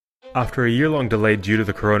After a year-long delay due to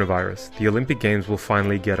the coronavirus, the Olympic Games will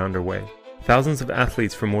finally get underway. Thousands of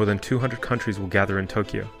athletes from more than 200 countries will gather in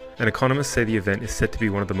Tokyo, and economists say the event is set to be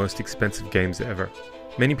one of the most expensive games ever.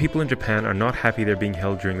 Many people in Japan are not happy they're being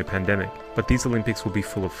held during the pandemic, but these Olympics will be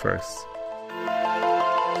full of firsts.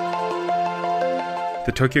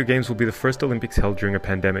 The Tokyo Games will be the first Olympics held during a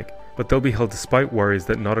pandemic, but they'll be held despite worries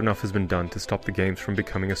that not enough has been done to stop the Games from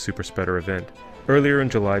becoming a super spreader event. Earlier in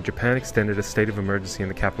July, Japan extended a state of emergency in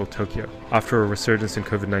the capital Tokyo after a resurgence in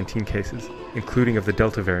Covid-19 cases, including of the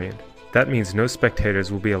Delta variant. That means no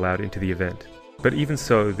spectators will be allowed into the event. But even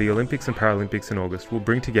so, the Olympics and Paralympics in August will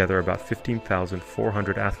bring together about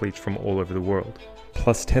 15,400 athletes from all over the world,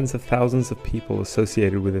 plus tens of thousands of people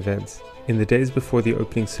associated with events. In the days before the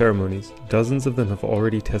opening ceremonies, dozens of them have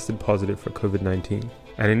already tested positive for Covid-19.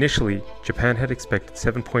 And initially, Japan had expected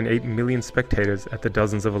 7.8 million spectators at the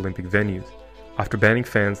dozens of Olympic venues. After banning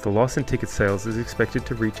fans, the loss in ticket sales is expected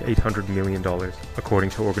to reach $800 million, according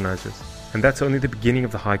to organizers. And that's only the beginning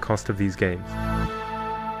of the high cost of these games.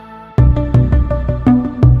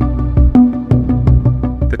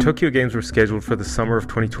 The Tokyo Games were scheduled for the summer of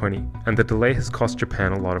 2020, and the delay has cost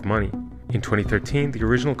Japan a lot of money. In 2013, the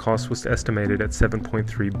original cost was estimated at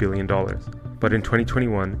 $7.3 billion. But in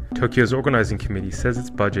 2021, Tokyo's organizing committee says its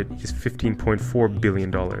budget is $15.4 billion.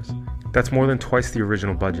 That's more than twice the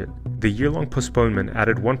original budget. The year-long postponement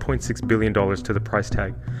added $1.6 billion to the price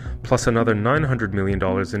tag, plus another $900 million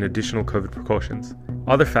in additional COVID precautions.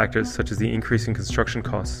 Other factors, such as the increase in construction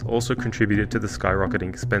costs, also contributed to the skyrocketing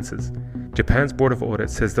expenses. Japan's Board of Audit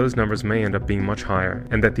says those numbers may end up being much higher,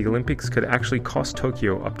 and that the Olympics could actually cost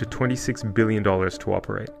Tokyo up to $26 billion to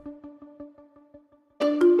operate.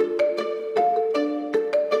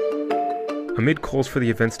 Amid calls for the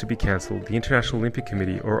events to be cancelled, the International Olympic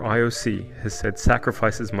Committee, or IOC, has said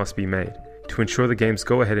sacrifices must be made to ensure the Games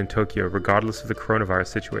go ahead in Tokyo regardless of the coronavirus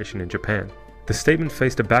situation in Japan. The statement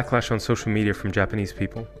faced a backlash on social media from Japanese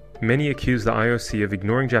people. Many accused the IOC of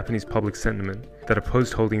ignoring Japanese public sentiment that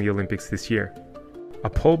opposed holding the Olympics this year. A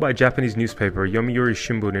poll by Japanese newspaper Yomiuri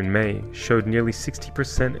Shimbun in May showed nearly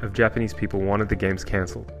 60% of Japanese people wanted the Games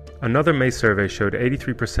cancelled. Another May survey showed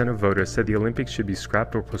 83% of voters said the Olympics should be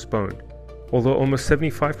scrapped or postponed. Although almost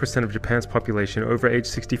 75% of Japan's population over age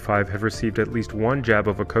 65 have received at least one jab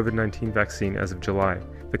of a COVID-19 vaccine as of July,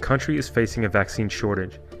 the country is facing a vaccine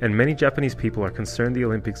shortage, and many Japanese people are concerned the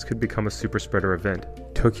Olympics could become a super spreader event.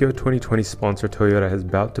 Tokyo 2020 sponsor Toyota has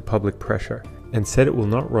bowed to public pressure and said it will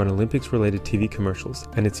not run Olympics-related TV commercials,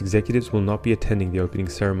 and its executives will not be attending the opening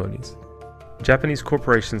ceremonies. Japanese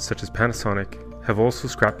corporations such as Panasonic have also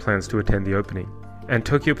scrapped plans to attend the opening. And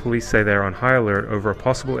Tokyo police say they are on high alert over a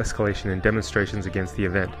possible escalation in demonstrations against the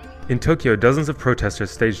event. In Tokyo, dozens of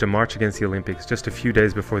protesters staged a march against the Olympics just a few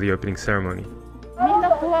days before the opening ceremony. みん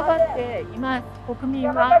な怖がっています、国民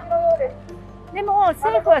は。でも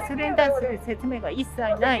政府はそれに対する説明が一切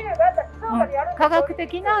ない。科学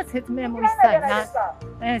的な説明も一切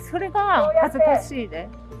ない。それが恥ずかしいで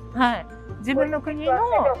す。はい。自分の国の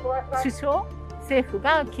首相、政府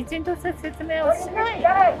がきちんとした説明をしない、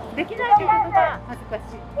できないということが恥ずかし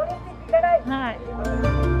い。は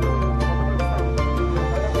い。